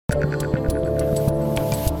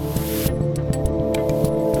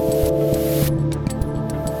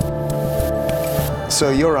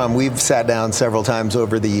So Yoram, we've sat down several times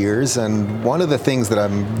over the years, and one of the things that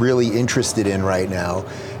I'm really interested in right now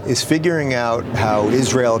is figuring out how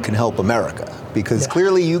Israel can help America. Because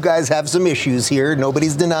clearly you guys have some issues here,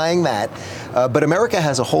 nobody's denying that. But America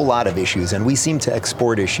has a whole lot of issues, and we seem to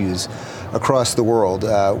export issues across the world.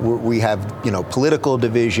 We have, political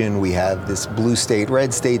division, we have this blue state,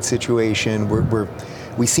 red state situation.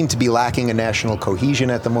 We seem to be lacking a national cohesion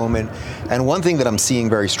at the moment. And one thing that I'm seeing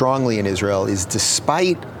very strongly in Israel is,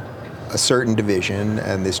 despite a certain division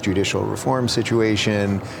and this judicial reform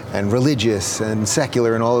situation and religious and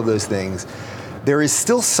secular and all of those things, there is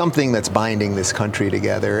still something that's binding this country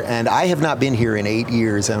together. And I have not been here in 8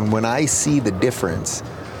 years, and when I see the difference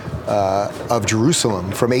of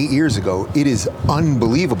Jerusalem from 8 years ago, it is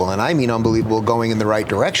unbelievable. And I mean unbelievable, going in the right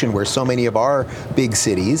direction, where so many of our big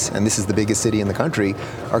cities, and this is the biggest city in the country,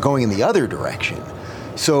 are going in the other direction.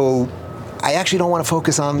 So I actually don't want to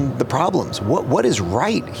focus on the problems. What is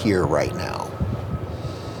right here right now?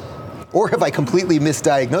 Or have I completely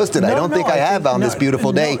misdiagnosed it? I don't think I have on this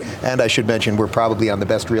beautiful day. And I should mention, we're probably on the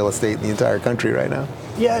best real estate in the entire country right now.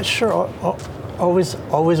 Yeah, sure. Always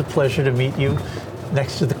a pleasure to meet you.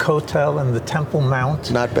 Next to the Kotel and the Temple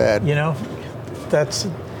Mount. Not bad. That's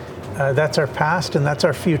our past and that's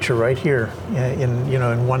our future right here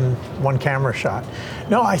in one camera shot.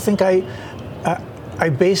 No, I think I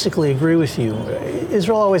basically agree with you.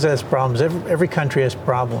 Israel always has problems. Every country has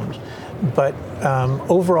problems. But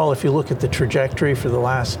overall, if you look at the trajectory for the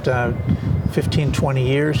last 15, 20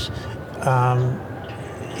 years,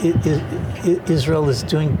 Israel is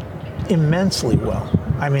doing immensely well.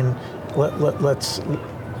 I mean,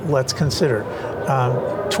 let's consider.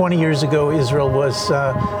 20 years ago, Israel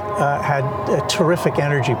had terrific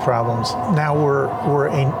energy problems. Now we're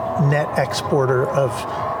a net exporter of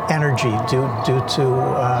energy due to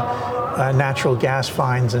natural gas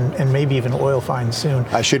finds and maybe even oil finds soon.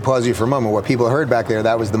 I should pause you for a moment. What people heard back there,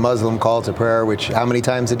 that was the Muslim call to prayer, which how many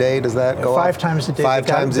times a day does that go 5 up? times a day. 5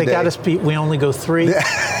 times a day. They got us beat. We only go 3.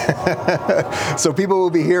 So people will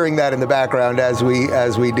be hearing that in the background as we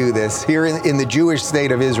do this. Here in the Jewish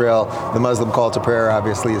state of Israel, the Muslim call to prayer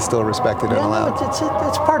obviously is still respected and allowed. No,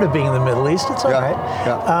 it's part of being in the Middle East. It's all right.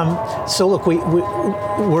 Yeah. So look,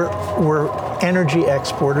 we're energy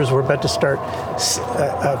exporters. We're about to start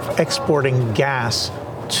exporting gas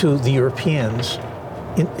to the Europeans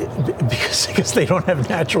because they don't have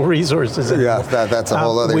natural resources anymore. Yeah, that's a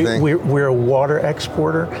whole other thing. We're a water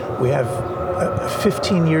exporter. We have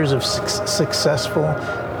 15 years of successful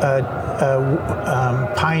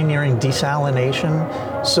pioneering desalination,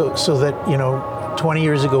 so that 20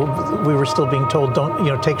 years ago we were still being told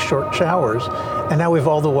don't take short showers, and now we have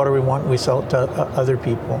all the water we want. We sell it to other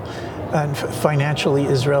people, and financially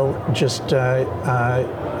Israel just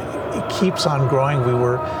keeps on growing. We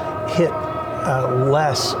were hit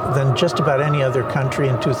less than just about any other country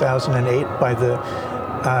in 2008 by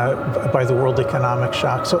the world economic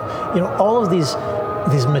shock. So all of these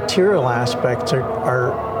material aspects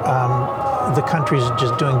are the countries are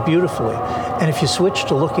just doing beautifully. And if you switch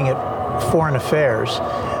to looking at foreign affairs,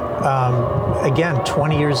 again,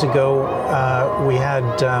 20 years ago we had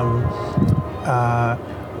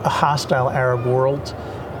a hostile Arab world.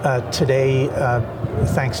 Today,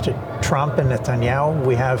 thanks to Trump and Netanyahu,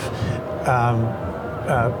 we have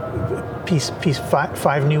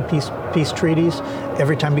 5 new peace treaties.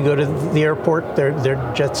 Every time you go to the airport,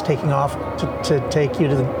 they're jets taking off to take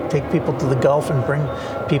people to the Gulf and bring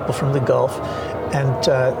people from the Gulf, and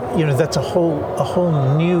that's a whole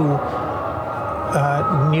new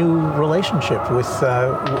relationship with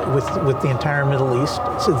the entire Middle East.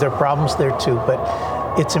 So there are problems there too, but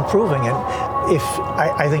it's improving. And if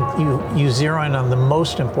I think you zero in on the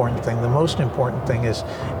most important thing. The most important thing is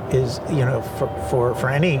for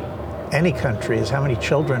any country is how many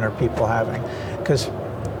children are people having, because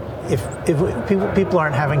if people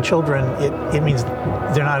aren't having children, it means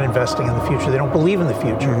they're not investing in the future. They don't believe in the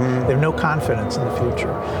future. Mm-hmm. They have no confidence in the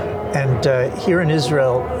future. And here in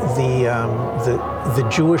Israel, the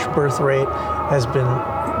Jewish birth rate has been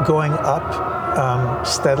going up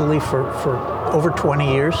steadily for over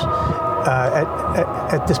 20 years.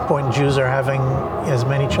 At this point, Jews are having as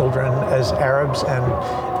many children as Arabs, and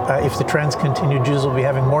if the trends continue, Jews will be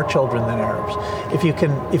having more children than Arabs. If you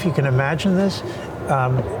can imagine this,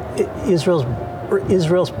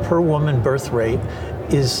 Israel's per woman birth rate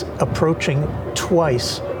is approaching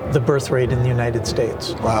twice the birth rate in the United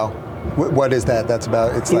States. Wow. What is that? That's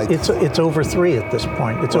about, it's over 3 at this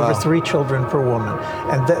point. It's over 3 children per woman.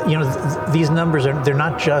 And these numbers they're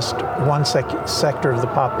not just one sector of the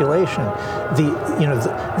population.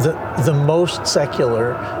 The most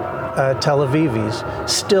secular Tel Avivis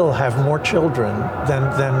still have more children than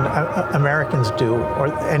Americans do,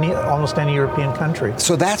 or almost any European country.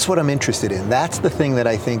 So that's what I'm interested in. That's the thing that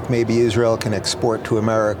I think maybe Israel can export to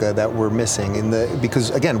America that we're missing because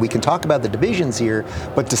again, we can talk about the divisions here,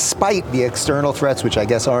 but despite the external threats, which I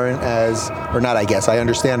guess aren't I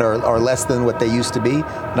understand are less than what they used to be,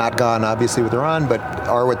 not gone obviously with Iran, but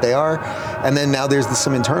are what they are. And then now there's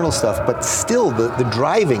some internal stuff, but still the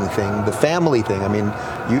driving thing, the family thing. I mean,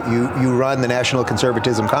 you run the National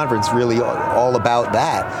Conservatism Conference really all about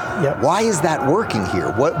that. Yep. Why is that working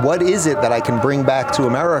here? What is it that I can bring back to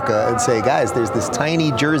America and say, guys, there's this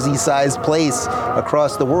tiny Jersey-sized place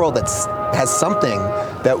across the world that has something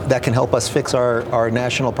that can help us fix our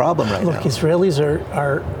national problem right now? Look, Israelis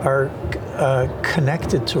are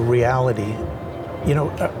connected to reality. You know,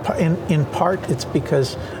 in part it's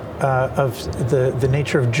because of the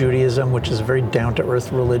nature of Judaism, which is a very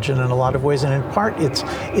down-to-earth religion in a lot of ways, and in part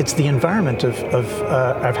it's the environment of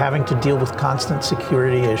having to deal with constant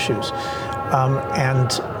security issues,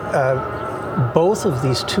 and both of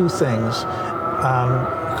these two things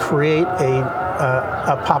create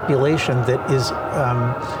a population that is.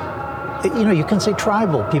 You can say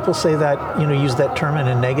tribal. People say that, use that term in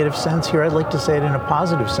a negative sense. Here, I'd like to say it in a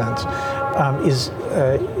positive sense.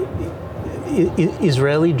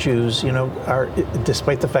 Israeli Jews, are,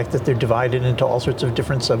 despite the fact that they're divided into all sorts of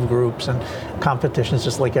different subgroups and competitions,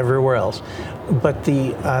 just like everywhere else, but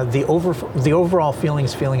the overall feeling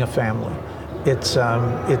is feeling of family.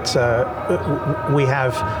 We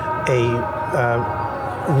have a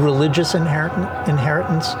religious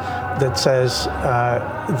inheritance that says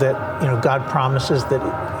that God promises that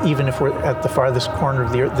even if we're at the farthest corner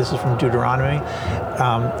of the earth, this is from Deuteronomy,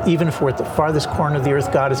 even if we're at the farthest corner of the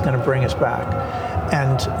earth, God is going to bring us back.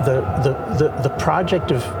 And the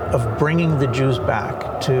project of bringing the Jews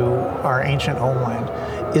back to our ancient homeland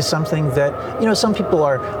is something that, some people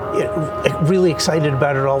are really excited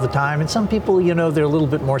about it all the time, and some people, they're a little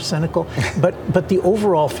bit more cynical. But the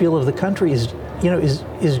overall feel of the country is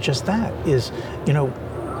just that,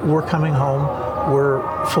 we're coming home, we're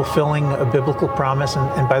fulfilling a biblical promise,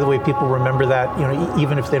 and by the way, people remember that,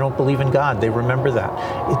 even if they don't believe in God, they remember that.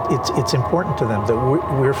 It's important to them that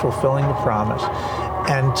we're fulfilling the promise.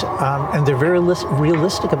 And they're very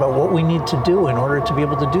realistic about what we need to do in order to be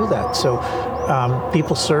able to do that. So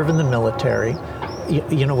people serve in the military.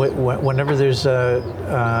 Whenever there's a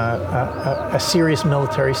serious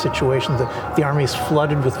military situation, the Army is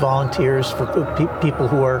flooded with volunteers for people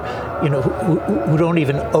who are, who don't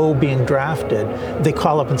even owe being drafted. They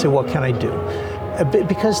call up and say, "What can I do?"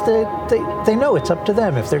 Because they know it's up to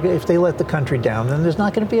them. If they let the country down, then there's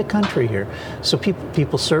not going to be a country here. So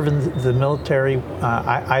people serve in the military.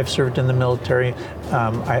 I've served in the military.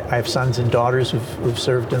 I have sons and daughters who've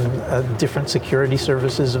served in different security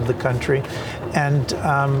services of the country, and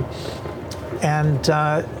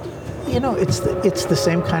it's the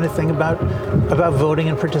same kind of thing about voting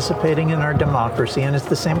and participating in our democracy, and it's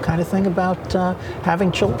the same kind of thing about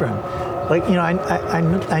having children. Like,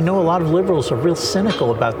 I know a lot of liberals are real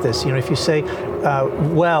cynical about this. If you say,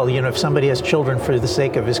 if somebody has children for the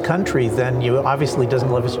sake of his country, then obviously doesn't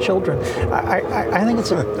love his children. I think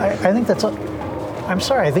it's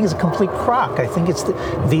a complete crock. I think it's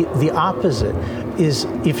the opposite. Is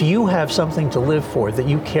if you have something to live for that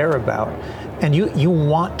you care about, and you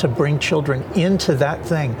want to bring children into that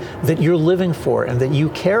thing that you're living for and that you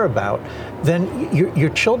care about, then your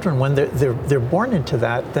children, when they're born into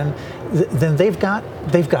that, then they've got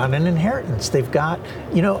an inheritance. They've got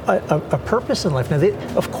a purpose in life. Now,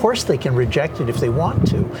 of course, they can reject it if they want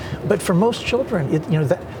to, but for most children,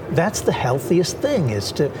 that's the healthiest thing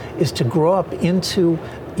is to grow up into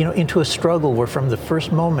a struggle where from the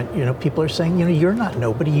first moment, people are saying, you're not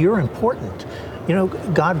nobody, you're important.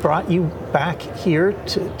 God brought you back here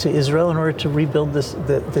to Israel in order to rebuild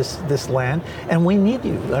this land, and we need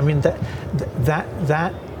you. I mean,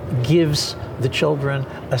 that gives the children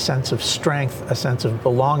a sense of strength, a sense of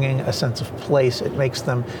belonging, a sense of place. It makes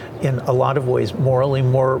them, in a lot of ways, morally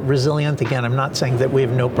more resilient. Again, I'm not saying that we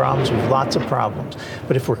have no problems. We have lots of problems.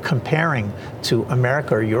 But if we're comparing to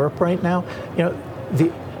America or Europe right now,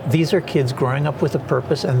 these are kids growing up with a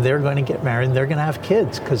purpose, and they're going to get married, and they're going to have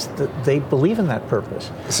kids because they believe in that purpose.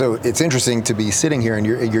 So it's interesting to be sitting here, and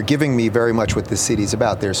you're giving me very much what this city's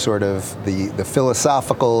about. There's sort of the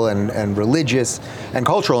philosophical and religious and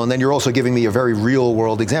cultural, and then you're also giving me a very real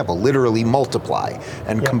world example, literally multiply.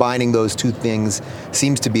 And combining those two things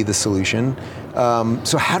seems to be the solution.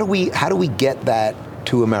 So how do we get that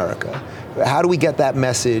to America? How do we get that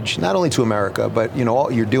message not only to America, but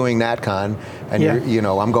you're doing NatCon, and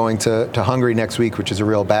I'm going to Hungary next week, which is a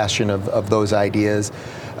real bastion of those ideas.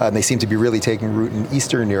 and they seem to be really taking root in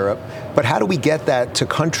Eastern Europe. But how do we get that to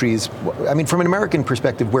countries, I mean, from an American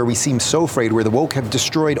perspective, where we seem so afraid, where the woke have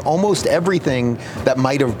destroyed almost everything that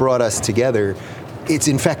might have brought us together? It's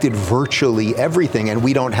infected virtually everything, and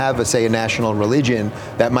we don't have, say, a national religion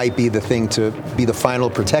that might be the thing to be the final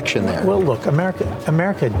protection there. Well, look,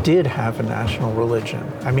 America did have a national religion.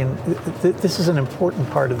 I mean, this is an important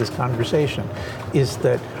part of this conversation, is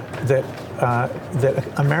that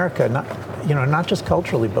America, not just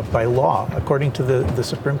culturally, but by law, according to the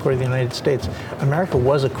Supreme Court of the United States, America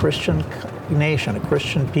was a Christian nation, a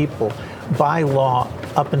Christian people, by law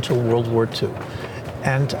up until World War II.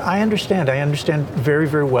 And I understand very,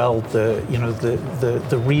 very well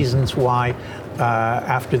the reasons why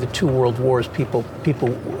after the two world wars people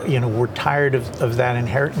were tired of that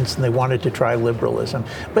inheritance and they wanted to try liberalism.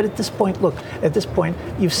 But at this point,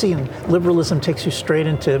 you've seen liberalism takes you straight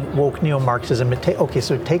into woke neo-Marxism.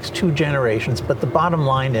 So it takes 2 generations, but the bottom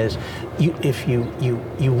line is, if you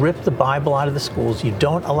rip the Bible out of the schools, you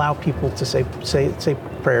don't allow people to say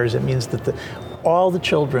prayers. It means that all the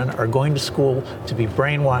children are going to school to be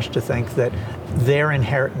brainwashed to think that their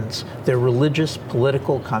inheritance, their religious,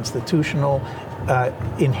 political, constitutional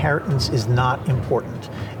inheritance is not important.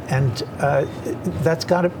 And that's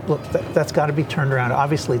got to be turned around.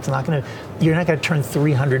 Obviously, you're not going to turn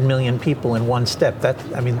 300 million people in one step.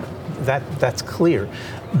 That's clear.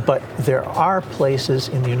 But there are places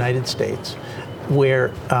in the United States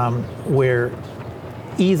where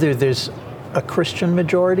either there's a Christian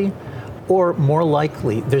majority, or more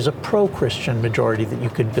likely, there's a pro-Christian majority that you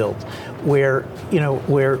could build, where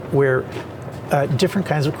different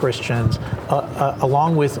kinds of Christians,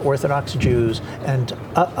 along with Orthodox Jews and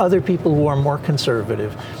other people who are more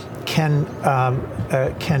conservative, can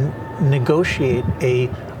negotiate a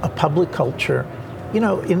public culture,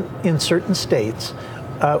 in certain states,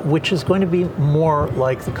 which is going to be more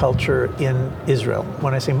like the culture in Israel.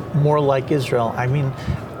 When I say more like Israel, I mean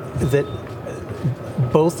that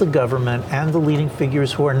both the government and the leading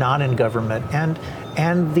figures who are not in government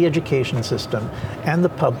and the education system and the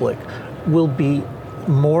public will be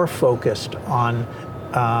more focused on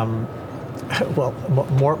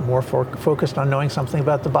focused on knowing something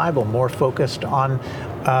about the Bible, more focused on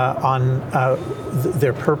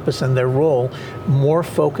their purpose and their role, more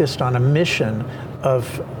focused on a mission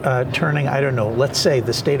of turning, let's say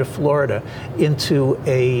the state of Florida into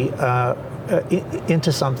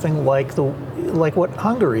into something like what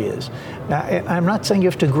Hungary is. Now, I'm not saying you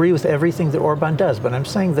have to agree with everything that Orban does, but I'm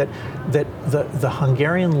saying that the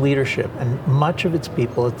Hungarian leadership and much of its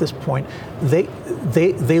people at this point, they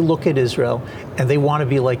look at Israel and they want to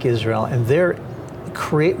be like Israel, and they're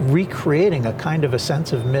recreating a kind of a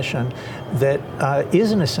sense of mission that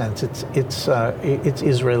is, in a sense, it's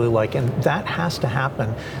Israeli-like, and that has to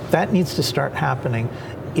happen. That needs to start happening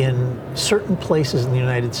in certain places in the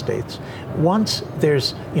United States. Once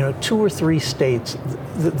there's 2 or 3 states,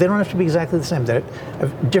 they don't have to be exactly the same. That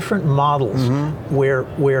have different models where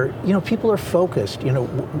people are focused. We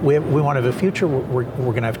want to have a future. We're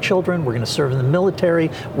going to have children. We're going to serve in the military.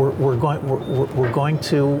 We're going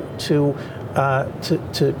to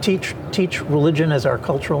teach religion as our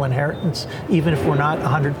cultural inheritance, even if we're not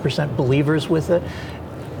 100% believers with it.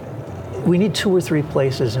 We need 2 or 3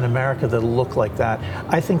 places in America that look like that.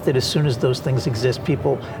 I think that as soon as those things exist,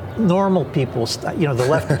 normal people, the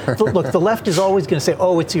left, look, the left is always going to say,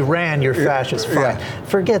 oh, it's Iran, you're fascist, fine. Yeah.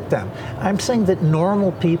 Forget them. I'm saying that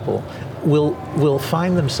normal people will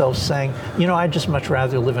find themselves saying, I'd just much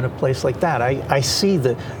rather live in a place like that. I see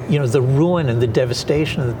the ruin and the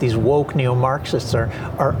devastation that these woke neo-Marxists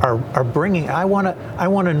are bringing. I want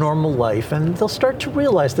a normal life, and they'll start to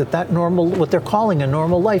realize that normal, what they're calling a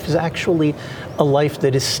normal life, is actually a life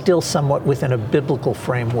that is still somewhat within a biblical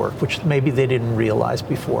framework, which maybe they didn't realize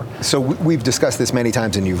before. So we've discussed this many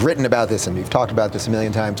times, and you've written about this, and you've talked about this a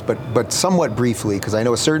million times, but somewhat briefly, because I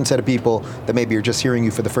know a certain set of people that maybe are just hearing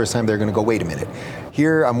you for the first time, they're going to go, wait a minute.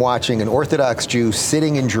 Here I'm watching an Orthodox Jew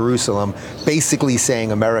sitting in Jerusalem, basically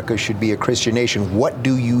saying America should be a Christian nation. What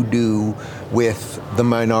do you do with the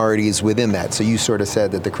minorities within that? So you sort of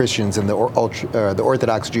said that the Christians and the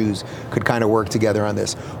Orthodox Jews could kind of work together on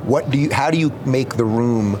this. How do you make the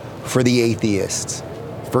room for the atheists,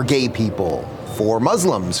 for gay people, for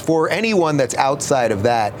Muslims, for anyone that's outside of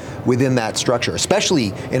that within that structure,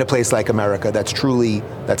 especially in a place like America that's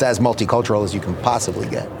as multicultural as you can possibly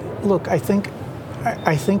get? Look, I think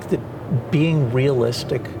that being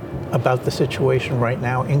realistic about the situation right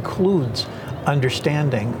now includes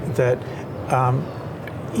understanding that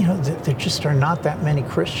there just are not that many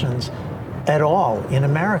Christians at all in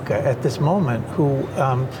America at this moment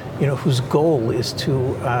whose goal is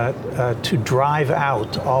to drive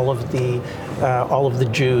out all of the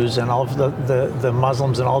Jews and all of the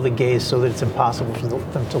Muslims and all the gays so that it's impossible for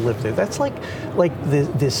them to live there. That's like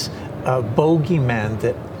this bogeyman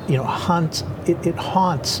that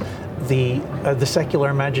haunts the secular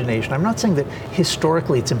imagination. I'm not saying that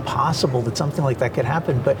historically it's impossible that something like that could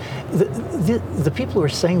happen, but the people who are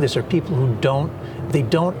saying this are people who don't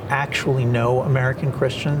actually know American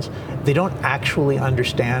Christians. They don't actually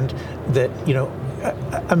understand that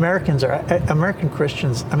American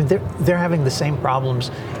Christians. I mean, they're having the same problems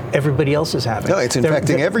everybody else is having. No, it's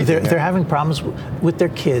infecting everything. They're having problems with their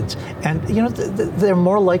kids, and they're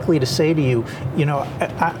more likely to say to you,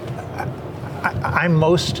 I'm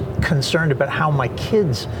most concerned about how my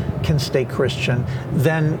kids can stay Christian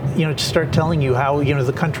than to start telling you how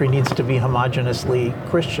the country needs to be homogeneously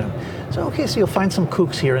Christian. So okay, so you'll find some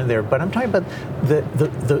kooks here and there, but I'm talking about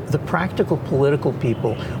the practical political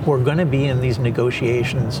people who are going to be in these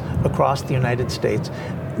negotiations across the United States.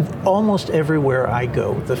 Almost everywhere I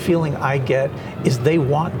go, the feeling I get is they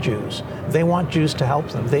want Jews. They want Jews to help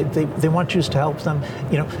them. They want Jews to help them,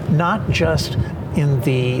 not just in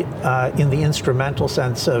the instrumental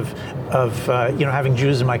sense of having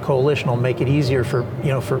Jews in my coalition will make it easier for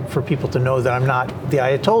people to know that I'm not the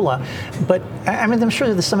Ayatollah, but I mean I'm sure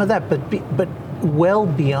there's some of that, but well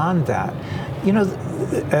beyond that,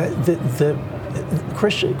 the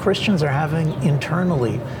Christians are having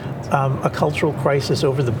internally a cultural crisis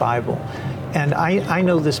over the Bible. And I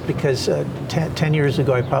know this because 10 years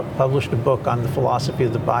ago I published a book on the philosophy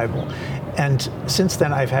of the Bible. And since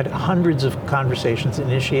then I've had hundreds of conversations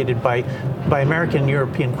initiated by American and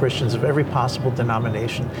European Christians of every possible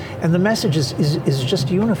denomination. And the message is just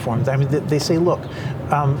uniform. I mean, they say, look,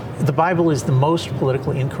 the Bible is the most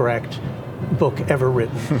politically incorrect book ever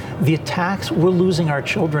written. The attacks, we're losing our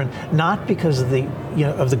children not because of the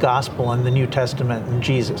gospel and the New Testament and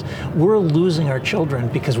Jesus. We're losing our children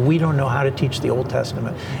because we don't know how to teach the Old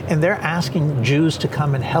Testament. And they're asking Jews to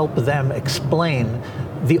come and help them explain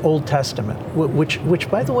the Old Testament, which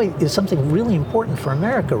by the way is something really important for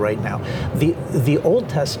America right now. The Old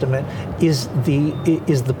Testament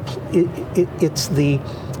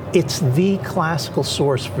it's the classical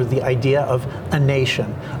source for the idea of a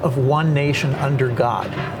nation, of one nation under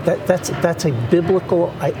God. That's a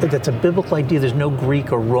biblical idea. There's no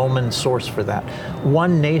Greek or Roman source for that.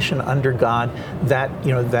 One nation under God.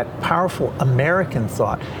 That powerful American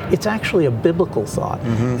thought. It's actually a biblical thought.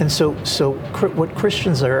 Mm-hmm. And so what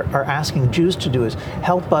Christians are asking Jews to do is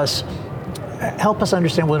help us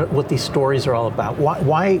understand what these stories are all about.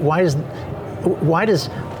 Why does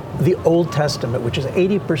the Old Testament, which is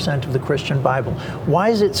 80% of the Christian Bible, why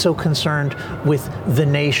is it so concerned with the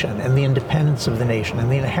nation and the independence of the nation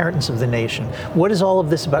and the inheritance of the nation? What is all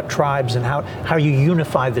of this about tribes and how you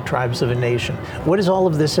unify the tribes of a nation? What is all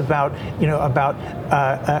of this about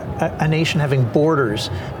a nation having borders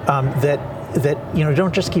that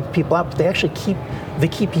don't just keep people out, but they actually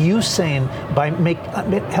keep you sane by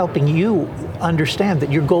helping you understand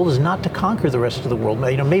that your goal is not to conquer the rest of the world.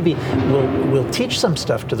 Maybe we'll teach some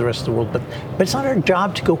stuff to the rest of the world, but it's not our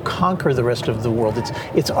job to go conquer the rest of the world.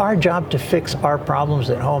 It's our job to fix our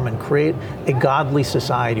problems at home and create a godly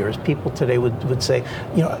society, or as people today would say,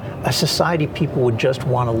 a society people would just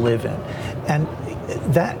want to live in. And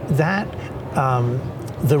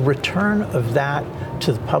the return of that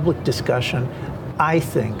to the public discussion, I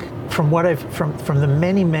think, from the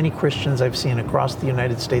many Christians I've seen across the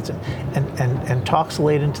United States and talks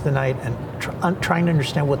late into the night and trying to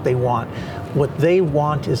understand what they want. What they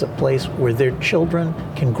want is a place where their children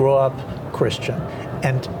can grow up Christian,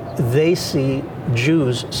 and they see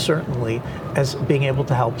Jews certainly as being able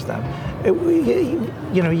to help them.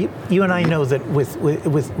 You and I know that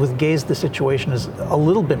with gays the situation is a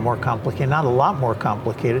little bit more complicated, not a lot more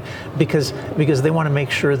complicated, because they want to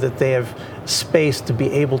make sure that they have space to be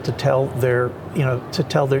able to tell their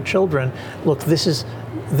children, look, this is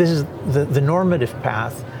the normative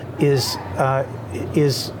path is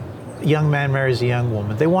young man marries a young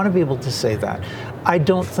woman. They want to be able to say that. I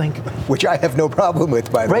don't think, which I have no problem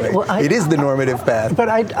with, by the way. Well, it is the normative path. But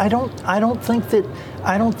I don't think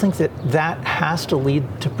that has to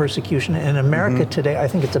lead to persecution in America today. I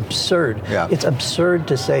think it's absurd. Yeah. It's absurd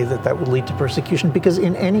to say that would lead to persecution, because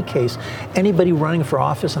in any case, anybody running for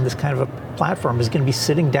office on this kind of a platform is going to be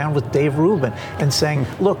sitting down with Dave Rubin and saying,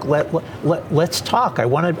 "Look, let's talk. I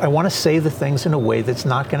want to say the things in a way that's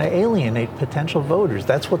not going to alienate potential voters."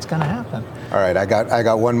 That's what's going to happen. All right, I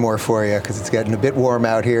got one more for you, because it's getting a bit warm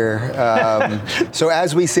out here. So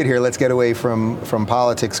as we sit here, let's get away from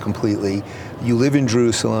politics completely. You live in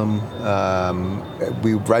Jerusalem.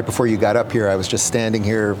 Right before you got up here, I was just standing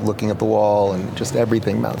here looking at the wall and just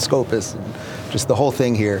everything, Mount Scopus, and just the whole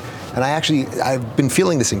thing here. And I've been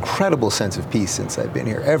feeling this incredible sense of peace since I've been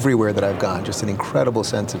here. Everywhere that I've gone, just an incredible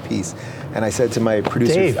sense of peace. And I said to my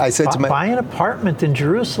producer, Dave, buy an buy apartment in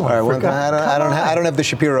Jerusalem. All right, I don't have the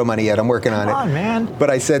Shapiro money yet. I'm working on it. Come on, man. But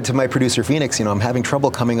I said to my producer, Phoenix, I'm having trouble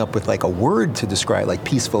coming up with like a word to describe, like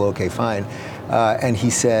peaceful, okay, fine. And he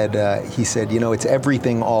said, it's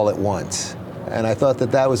everything all at once. And I thought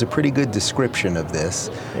that was a pretty good description of this.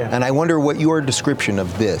 Yeah. And I wonder what your description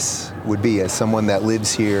of this would be as someone that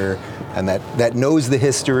lives here and that knows the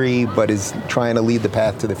history but is trying to lead the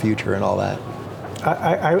path to the future and all that.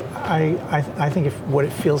 I think what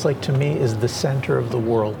it feels like to me is the center of the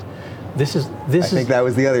world. I think that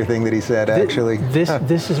was the other thing that he said, actually.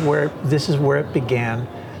 This is where it began,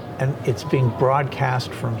 and it's being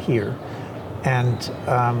broadcast from here. And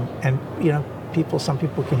some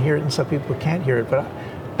people can hear it and some people can't hear it. But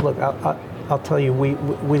look, I'll tell you, we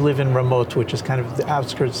live in Ramot, which is kind of the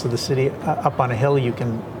outskirts of the city, up on a hill. You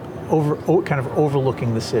can kind of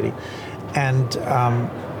overlooking the city, and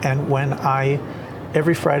when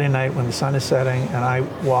every Friday night when the sun is setting and I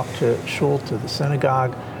walk to shul, to the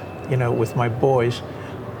synagogue, with my boys,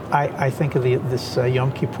 I think of this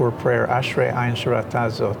Yom Kippur prayer, Ashrei Ayin Shirata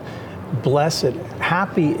Zot. Blessed,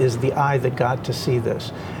 happy is the eye that got to see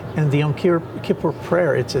this. And the Yom Kippur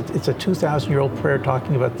prayer, it's a 2,000-year-old prayer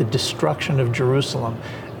talking about the destruction of Jerusalem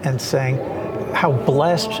and saying how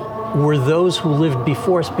blessed were those who lived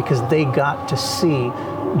before us because they got to see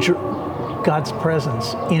God's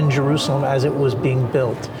presence in Jerusalem as it was being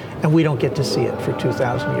built. And we don't get to see it for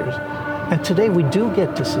 2,000 years. And today we do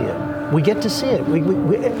get to see it. We get to see it. We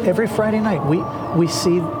every Friday night we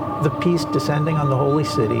see the peace descending on the holy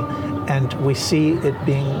city, and we see it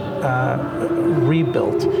being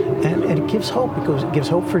rebuilt, and it gives hope. It gives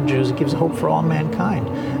hope for Jews. It gives hope for all mankind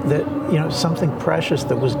that something precious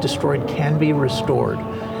that was destroyed can be restored,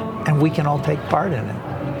 and we can all take part in it.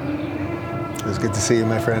 It was good to see you,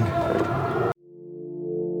 my friend.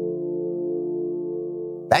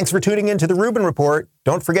 Thanks for tuning in to the Rubin Report.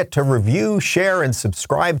 Don't forget to review, share, and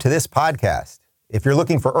subscribe to this podcast. If you're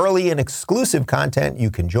looking for early and exclusive content,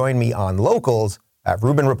 you can join me on Locals at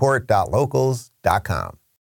rubinreport.locals.com.